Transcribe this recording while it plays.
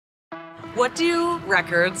What do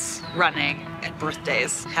records, running, and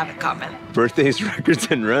birthdays have in common? Birthdays, records,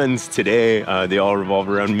 and runs today, they all revolve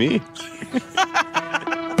around me.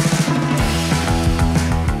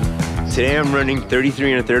 Today I'm running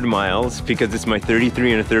 33 1/3 miles because it's my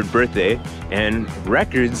 33 1/3 birthday, and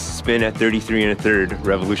records spin at 33 1/3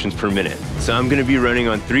 revolutions per minute. So I'm gonna be running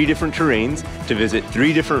on 3 different terrains to visit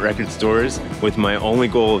 3 different record stores with my only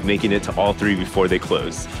goal of making it to all 3 before they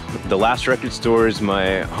close. The last record store is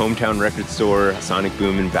my hometown record store, Sonic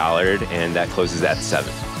Boom in Ballard, and that closes at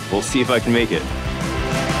 7. We'll see if I can make it.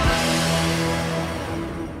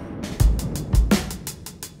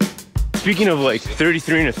 Speaking of like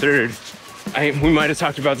 33 1/3, we might have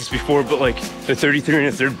talked about this before, but like the 33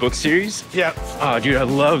 1/3 book series. Yeah. Oh, dude, I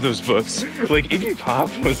love those books. Like Iggy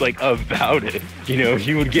Pop was like about it. You know,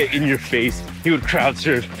 he would get in your face, he would crowd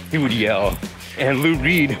surf, he would yell. And Lou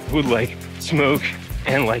Reed would like smoke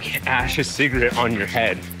and like ash a cigarette on your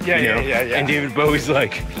head. Yeah, you know? yeah. And David Bowie's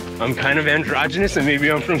like, I'm kind of androgynous and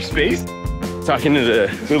maybe I'm from space. Talking to the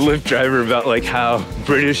Lyft driver about like how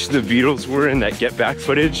British the Beatles were in that Get Back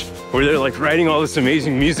footage, where they're like writing all this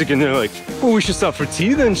amazing music and they're like, well, we should stop for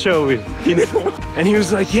tea then, shall we? You know? And he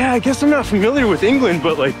was like, yeah, I guess I'm not familiar with England,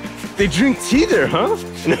 but like, they drink tea there, huh?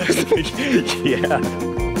 And I was like, yeah.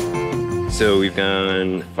 So we've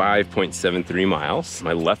gone 5.73 miles.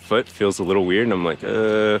 My left foot feels a little weird and I'm like,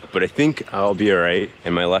 but I think I'll be all right.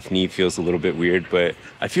 And my left knee feels a little bit weird, but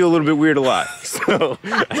I feel a little bit weird a lot. So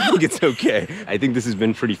I think it's okay. I think this has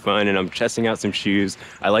been pretty fun and I'm testing out some shoes.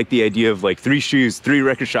 I like the idea of like 3 shoes, 3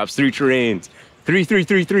 record shops, 3 terrains, 3, 3,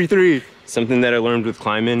 3, 3, 3. Something that I learned with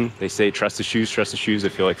climbing. They say trust the shoes, trust the shoes. I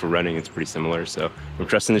feel like for running, it's pretty similar. So I'm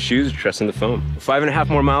trusting the shoes, trusting the foam. 5.5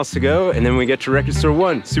 more miles to go, and then we get to record store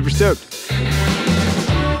 1. Super stoked.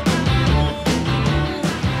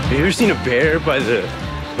 Have you ever seen a bear by the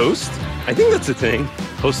coast? I think that's a thing.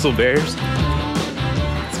 Coastal bears.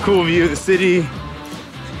 It's a cool view of the city.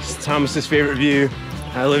 It's Thomas's favorite view.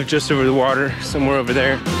 I live just over the water, somewhere over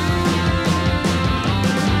there.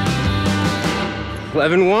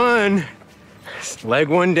 11-1. Leg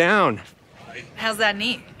 1 down. How's that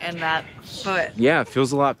knee and that foot? Yeah, it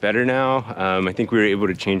feels a lot better now. I think we were able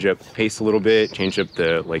to change up pace a little bit, change up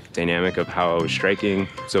the like dynamic of how I was striking.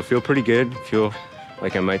 So I feel pretty good. Feel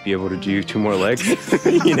like I might be able to do 2 more legs,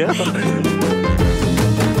 you know?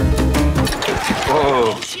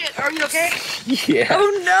 Whoa. Shit, are you okay? Yeah.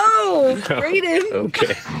 Oh no, Braden.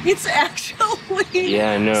 Okay. It's actually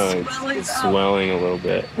Yeah, I know. It's swelling a little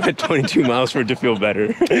bit. 22 miles for it to feel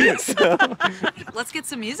better. So. Let's get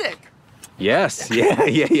some music. Yes, yeah.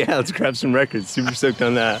 Let's grab some records. Super stoked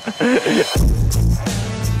on that.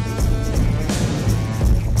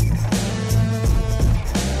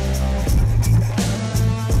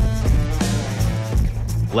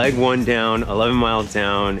 Leg 1 down, 11 miles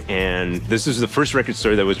down, and this was the first record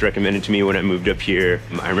store that was recommended to me when I moved up here.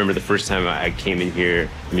 I remember the first time I came in here,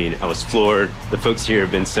 I mean, I was floored. The folks here have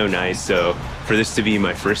been so nice, so for this to be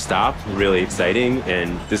my first stop, really exciting.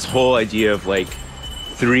 And this whole idea of like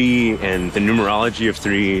 3 and the numerology of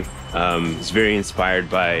 3 is very inspired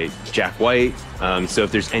by Jack White. So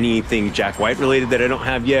if there's anything Jack White related that I don't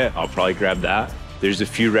have yet, I'll probably grab that. There's a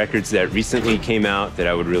few records that recently came out that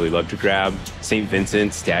I would really love to grab. St.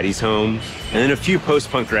 Vincent's, Daddy's Home, and then a few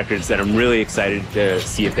post-punk records that I'm really excited to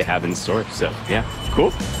see if they have in store. So yeah,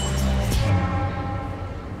 cool.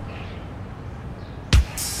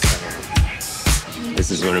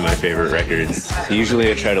 This is one of my favorite records.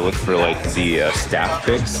 Usually I try to look for like the staff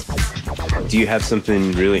picks. Do you have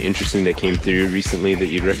something really interesting that came through recently that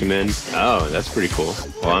you'd recommend? Oh, that's pretty cool.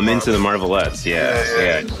 Well, I'm into the Marvelettes.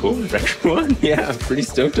 Yeah, cool. Record 1? Yeah, pretty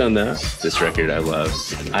stoked on that. This record I love.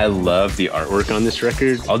 I love the artwork on this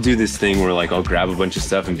record. I'll do this thing where like I'll grab a bunch of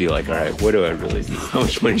stuff and be like, all right, what do I really do? How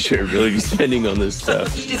much money should I really be spending on this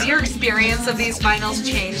stuff? Does your experience of these vinyls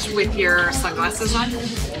change with your sunglasses on?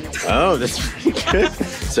 Oh, that's pretty good.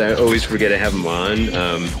 So I always forget I have them on,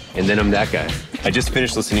 and then I'm that guy. I just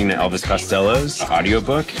finished listening to Elvis Costello's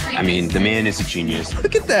audiobook. I mean, the man is a genius.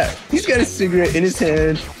 Look at that. He's got a cigarette in his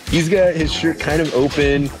hand. He's got his shirt kind of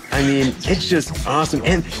open. I mean, it's just awesome.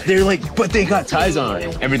 And they're like, but they got ties on.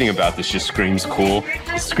 Everything about this just screams cool.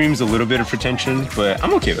 It screams a little bit of pretension, but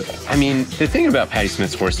I'm okay with it. I mean, the thing about Patti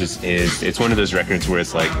Smith's Horses is it's one of those records where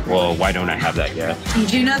it's like, well, why don't I have that yet? You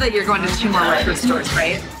do know that you're going to 2 more record stores,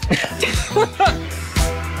 right?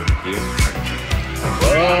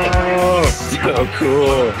 Oh, so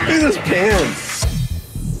cool. Look at those pants.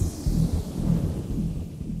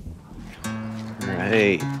 All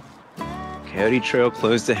right. Coyote Trail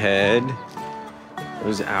closed ahead.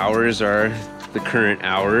 Those hours are the current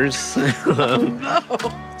hours.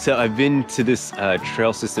 So I've been to this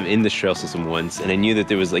trail system once, and I knew that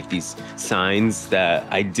there was like these signs that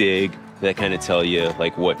I dig that kind of tell you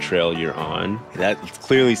like what trail you're on. That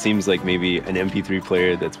clearly seems like maybe an MP3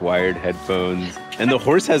 player that's wired headphones. And the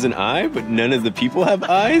horse has an eye, but none of the people have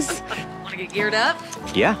eyes. Want to get geared up?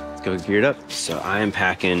 Yeah, let's go geared up. So I am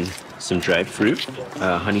packing some dried fruit,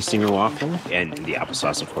 honey stinger waffle, and the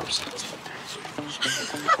applesauce, of course.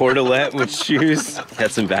 Portalette with shoes.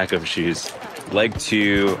 Got some backup shoes. Leg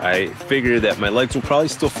 2, I figure that my legs will probably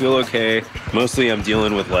still feel okay. Mostly I'm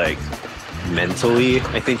dealing with like mentally,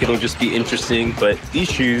 I think it'll just be interesting. But these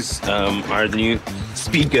shoes are the new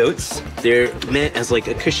Speed Goats. They're meant as like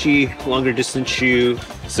a cushy, longer distance shoe.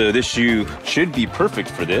 So this shoe should be perfect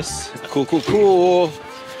for this. Cool, cool, cool.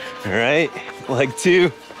 All right, leg 2,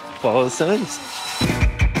 follow the signs.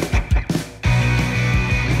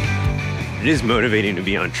 It is motivating to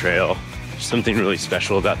be on trail. There's something really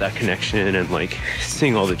special about that connection, and like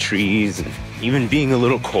seeing all the trees and even being a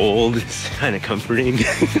little cold is kind of comforting.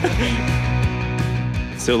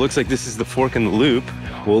 So it looks like this is the fork in the loop.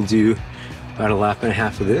 We'll do about a lap and a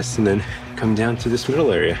half of this and then come down to this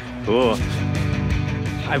middle area. Cool.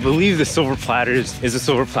 I believe the Silver Platters is the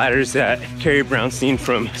Silver Platters that Carrie Brownstein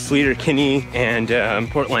from Sleater Kinney and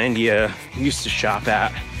Portlandia used to shop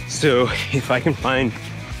at. So if I can find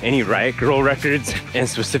any Riot Grrrl records, and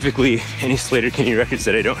specifically any Sleater Kinney records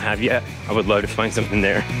that I don't have yet, I would love to find something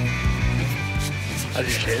there. How's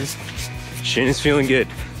your shins? Shin is feeling good,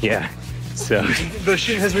 yeah. So The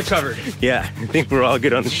shin has recovered. yeah, I think we're all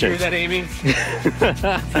good on the shin. Hear that, Amy?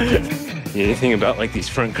 The only thing about like these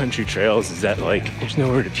front country trails is that like there's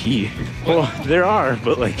nowhere to pee. Well, there are,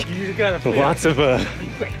 but like You gotta lots of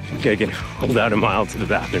you gotta hold out a mile to the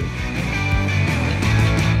bathroom.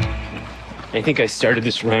 I think I started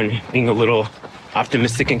this run being a little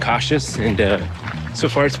optimistic and cautious, and so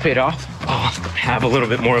far it's paid off. I'll have a little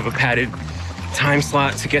bit more of a padded time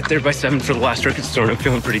slot to get there by 7 for the last record store, and I'm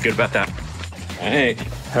feeling pretty good about that.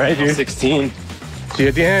 All right, dude. 16. See you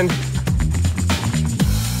at the end.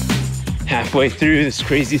 Halfway through this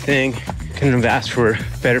crazy thing. Couldn't have asked for a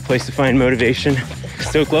better place to find motivation.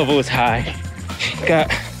 Stoke level is high.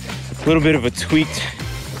 Got a little bit of a tweaked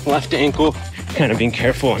left ankle. Kind of being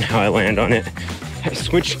careful on how I land on it. I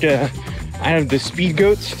switched out of the Speed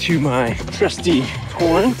Goats to my trusty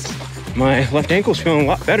horns. My left ankle's feeling a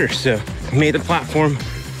lot better, so I made the platform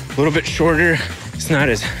a little bit shorter. It's not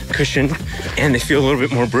as cushioned, and they feel a little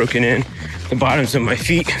bit more broken in. The bottoms of my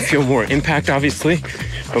feet feel more impact, obviously,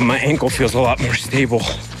 but my ankle feels a lot more stable.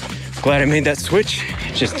 Glad I made that switch.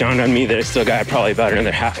 It just dawned on me that I still got probably about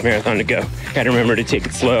another half marathon to go. Gotta remember to take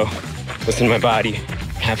it slow, listen to my body,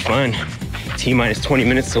 have fun. T-minus 20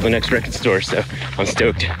 minutes till the next record store, so I'm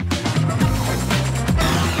stoked.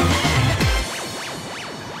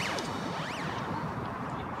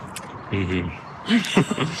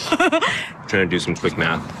 Trying to do some quick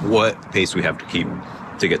math. What pace we have to keep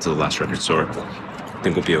to get to the last record store? I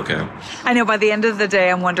think we'll be okay. I know by the end of the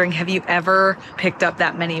day, I'm wondering, have you ever picked up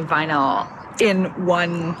that many vinyl in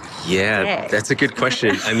one day? That's a good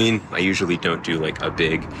question. I mean, I usually don't do like a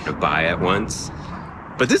big buy at once.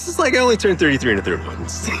 But this is like I only turned 33 in a third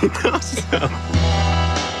month. So.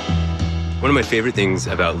 One of my favorite things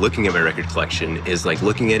about looking at my record collection is like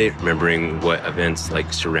looking at it, remembering what events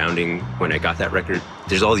like surrounding when I got that record.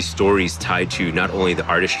 There's all these stories tied to not only the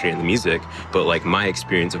artistry and the music, but like my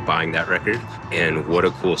experience of buying that record. And what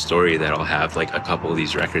a cool story that I'll have like a couple of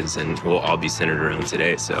these records and we'll all be centered around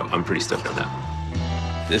today. So I'm pretty stoked on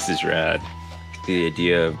that. This is rad. The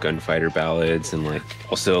idea of gunfighter ballads, and like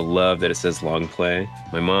also love that it says long play.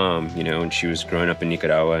 My mom, when she was growing up in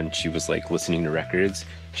Nicaragua and she was like listening to records,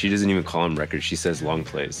 she doesn't even call them records, she says long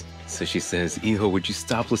plays. So she says, Hijo, would you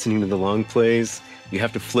stop listening to the long plays? You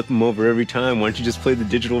have to flip them over every time. Why don't you just play the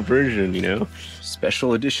digital version,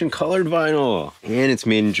 Special edition colored vinyl. And it's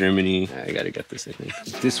made in Germany. I gotta get this, I think.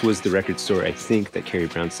 This was the record store, I think, that Carrie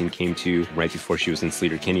Brownstein came to right before she was in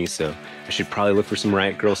Sleater Kinney, so I should probably look for some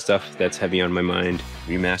Riot Grrrl stuff that's heavy on my mind.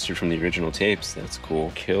 Remastered from the original tapes, that's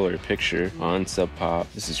cool. Killer picture on Sub Pop.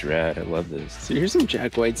 This is rad, I love this. So here's some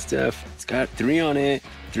Jack White stuff. It's got 3 on it,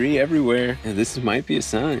 3 everywhere. Yeah, this might be a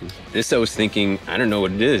sign. This I was thinking, I don't know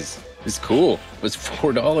what it is. It's cool. It was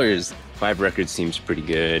 $4. 5 records seems pretty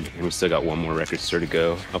good. And we still got 1 more record store to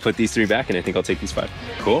go. I'll put these 3 back and I think I'll take these 5.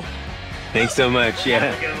 Cool. Thanks so much.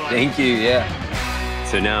 Yeah. Thank you. Yeah.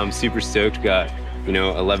 So now I'm super stoked. Got,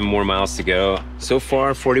 11 more miles to go. So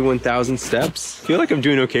far, 41,000 steps. Feel like I'm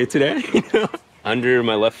doing okay today. Under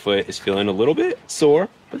my left foot is feeling a little bit sore.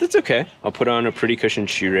 but that's okay. I'll put on a pretty cushioned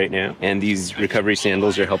shoe right now. And these recovery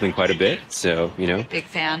sandals are helping quite a bit. So, you know. Big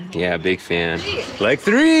fan. Yeah, big fan. Leg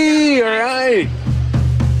 3, all right.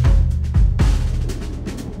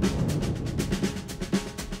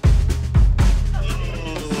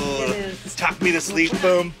 Talk me to sleep,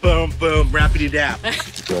 boom, boom, boom, rappity dap.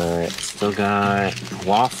 Still got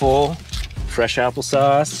waffle, fresh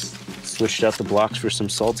applesauce, switched out the blocks for some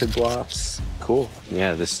salted blocks. Cool.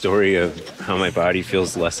 Yeah, the story of how my body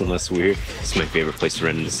feels less and less weird. It's my favorite place to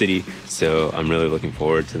run in the city, so I'm really looking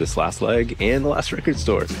forward to this last leg and the last record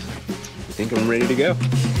store. I think I'm ready to go.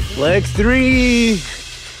 Leg 3.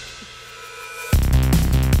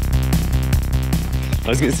 I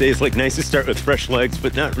was gonna say it's like nice to start with fresh legs,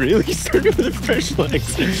 but not really starting with fresh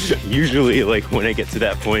legs. Usually, like when I get to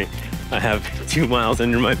that point, I have 2 miles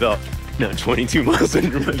under my belt, not 22 miles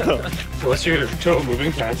under my belt. What's your total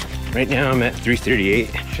moving time? Right now I'm at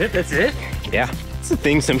 3:38. Shit, that's it? Yeah. It's the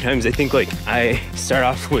thing sometimes I think like I start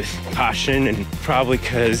off with caution, and probably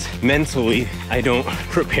because mentally I don't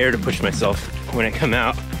prepare to push myself. When I come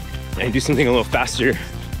out and I do something a little faster,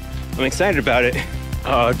 I'm excited about it.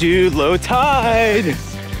 Oh, dude, low tide.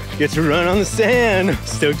 Get to run on the sand.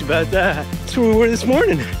 Stoked about that. That's where we were this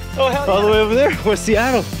morning. Oh, hell yeah. All the way over there, West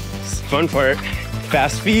Seattle. It's the fun part.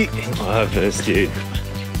 Fast feet. Love this, dude.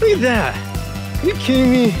 Look at that. Are you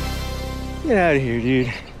kidding me? Get out of here,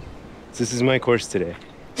 dude. This is my course today.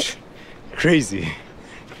 Crazy.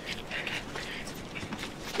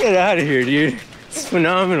 Get out of here, dude. It's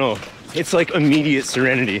phenomenal. It's like immediate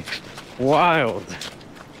serenity. Wild.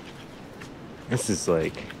 This is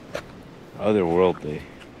like otherworldly.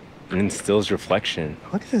 It instills reflection.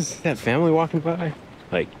 Look at this, that family walking by.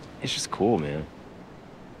 Like, it's just cool, man.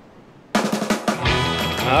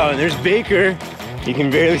 Oh, and there's Baker. You can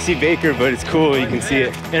barely see Baker, but it's cool, you can see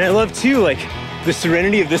it. And I love too, like, the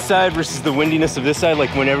serenity of this side versus the windiness of this side,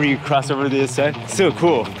 like whenever you cross over to the other side. It's so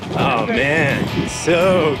cool. Oh man,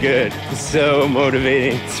 so good. So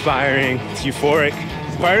motivating, inspiring, it's euphoric.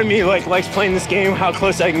 Part of me likes playing this game, how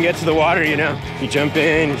close I can get to the water, you know? You jump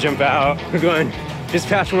in, you jump out. We're going just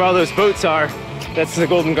past where all those boats are. That's the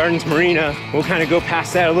Golden Gardens Marina. We'll kind of go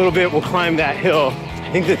past that a little bit. We'll climb that hill.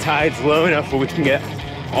 I think the tide's low enough where we can get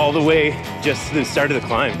all the way just to the start of the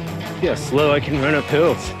climb. See how slow I can run up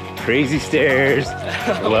hills. Crazy stairs.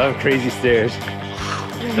 I love crazy stairs.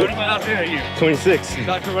 What miles in are you? 26.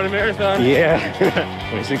 About to run a marathon? Yeah.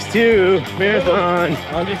 26.2 marathon.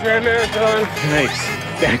 On the fair marathon. Nice.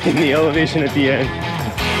 Back in the elevation at the end.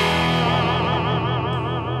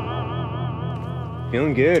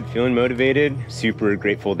 Feeling good, feeling motivated. Super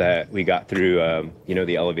grateful that we got through, you know,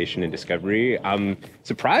 the elevation and discovery. I'm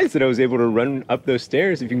surprised that I was able to run up those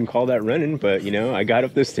stairs, if you can call that running, but you know, I got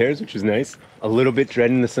up those stairs, which was nice. A little bit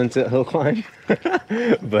dreading the Sunset Hill climb,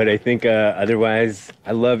 but I think otherwise,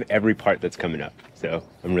 I love every part that's coming up. So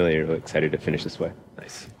I'm really, really excited to finish this way.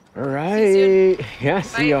 Nice. All right. Yeah,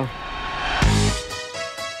 see y'all.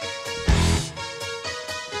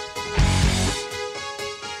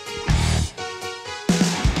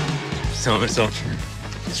 Telling myself,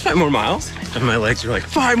 it's 5 more miles. And my legs are like,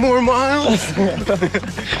 5 more miles.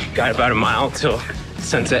 Got about a mile till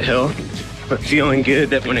Sunset Hill, but feeling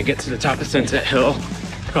good that when I get to the top of Sunset Hill,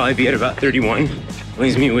 probably be at about 31.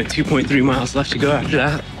 Leaves me with 2.3 miles left to go after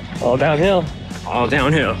that. All downhill. All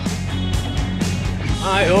downhill.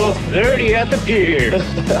 Aisle 30 at the pier.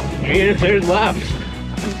 3 left.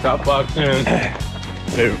 Top box in.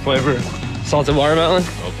 Favorite flavor? Salted watermelon.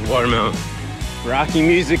 Salted watermelon. Rocky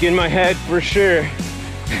music in my head for sure.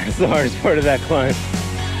 That's the hardest part of that climb.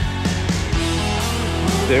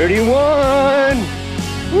 31!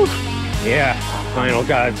 Woo. Yeah, final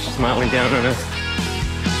God's smiling down on us.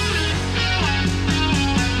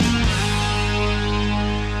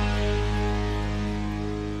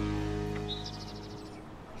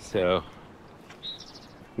 So,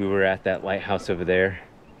 we were at that lighthouse over there.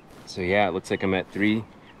 So yeah, it looks like I'm at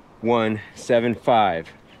 3:1:75.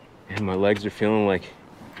 And my legs are feeling like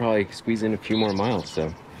probably squeeze in a few more miles, so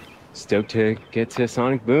stoked to get to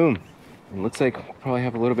Sonic Boom. And looks like we'll probably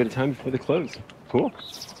have a little bit of time before the close. Cool.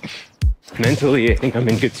 Mentally, I think I'm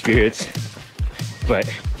in good spirits, but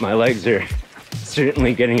my legs are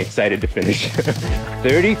certainly getting excited to finish.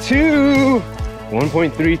 32,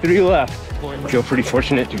 1.33 left. I feel pretty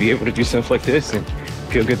fortunate to be able to do stuff like this and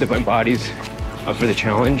feel good that my body's up for the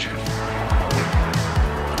challenge.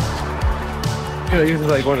 Yeah, this is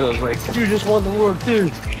like one of those, like, you just won the world,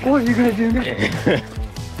 dude. What are you gonna do next?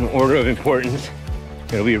 In order of importance,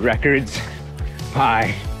 it'll be records,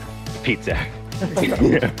 pie, pizza.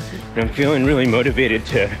 Yeah. I'm feeling really motivated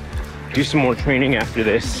to do some more training after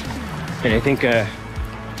this. And I think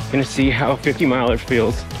Gonna see how 50-miler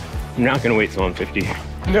feels. I'm not gonna wait till I'm 50.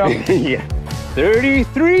 No. Yeah.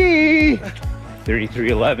 33!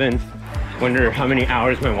 33:11. Wonder how many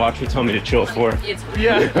hours my watch would tell me to chill for.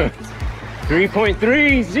 Yeah.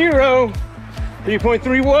 3.30,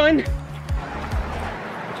 3.31,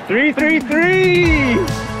 333!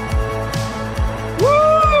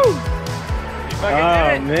 Woo!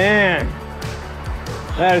 Oh man,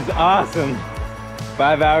 that is awesome.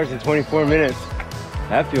 5 hours and 24 minutes.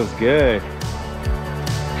 That feels good.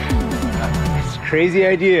 It's a crazy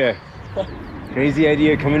idea. Crazy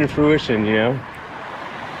idea coming to fruition, you know?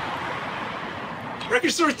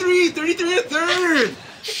 Record store 33 and a third.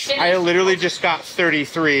 I literally just got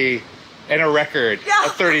 33 and a record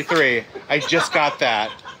of 33. I just got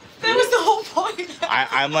that. That was the whole point.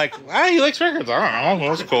 I'm like, he likes records. I don't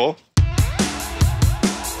know. That's cool.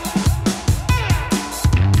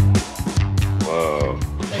 Whoa,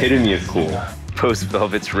 epitome of cool. Post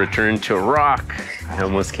Velvet's return to rock. I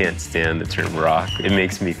almost can't stand the term rock. It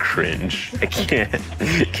makes me cringe. I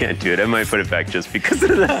can't do it. I might put it back just because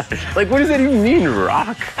of that. Like, what does that even mean,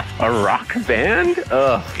 rock? A rock band?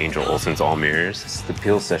 Ugh. Angel Olsen's All Mirrors. It's the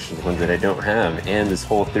Peel Sessions one that I don't have. And this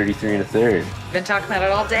whole 33 and a third. Been talking about it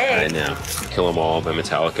all day. I know. Kill 'Em All by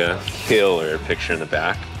Metallica. Killer picture in the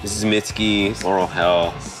back. This is Mitski, Laurel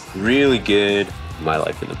Hell. Really good. My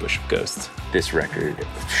Life in the Bush of Ghosts. This record,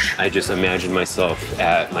 I just imagine myself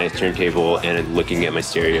at my turntable and looking at my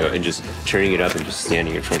stereo and just turning it up and just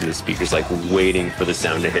standing in front of the speakers, like waiting for the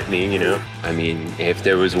sound to hit me, you know? I mean, if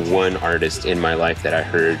there was one artist in my life that I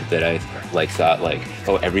heard that I thought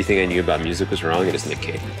oh, everything I knew about music was wrong, it is Nick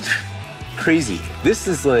Cave. Crazy. This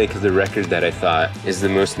is like the record that I thought is the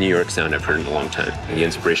most New York sound I've heard in a long time. The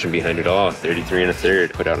inspiration behind it all, 33 and a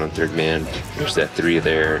third, put out on Third Man. There's that 3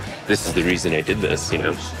 there. This is the reason I did this, you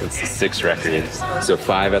know? It's the 6 records. So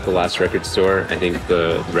 5 at the last record store. I think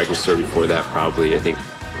the record store before that probably,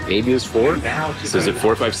 maybe it was 4. So is it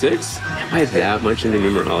 4, 5, 6? Am I that much into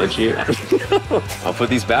numerology? I don't know. I'll put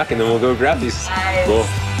these back and then we'll go grab these. Nice. Cool.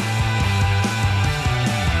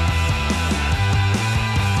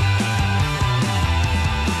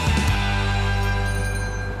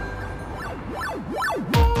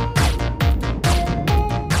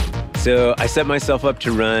 So I set myself up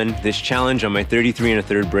to run this challenge on my 33 and a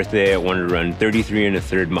third birthday. I wanted to run 33 and a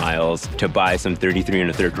third miles to buy some 33 and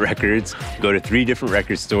a third records, go to 3 different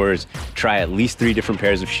record stores, try at least 3 different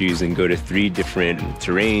pairs of shoes, and go to 3 different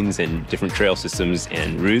terrains and different trail systems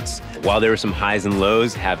and routes. While there were some highs and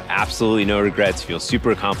lows, have absolutely no regrets, feel super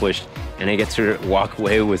accomplished, and I get to walk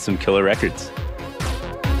away with some killer records.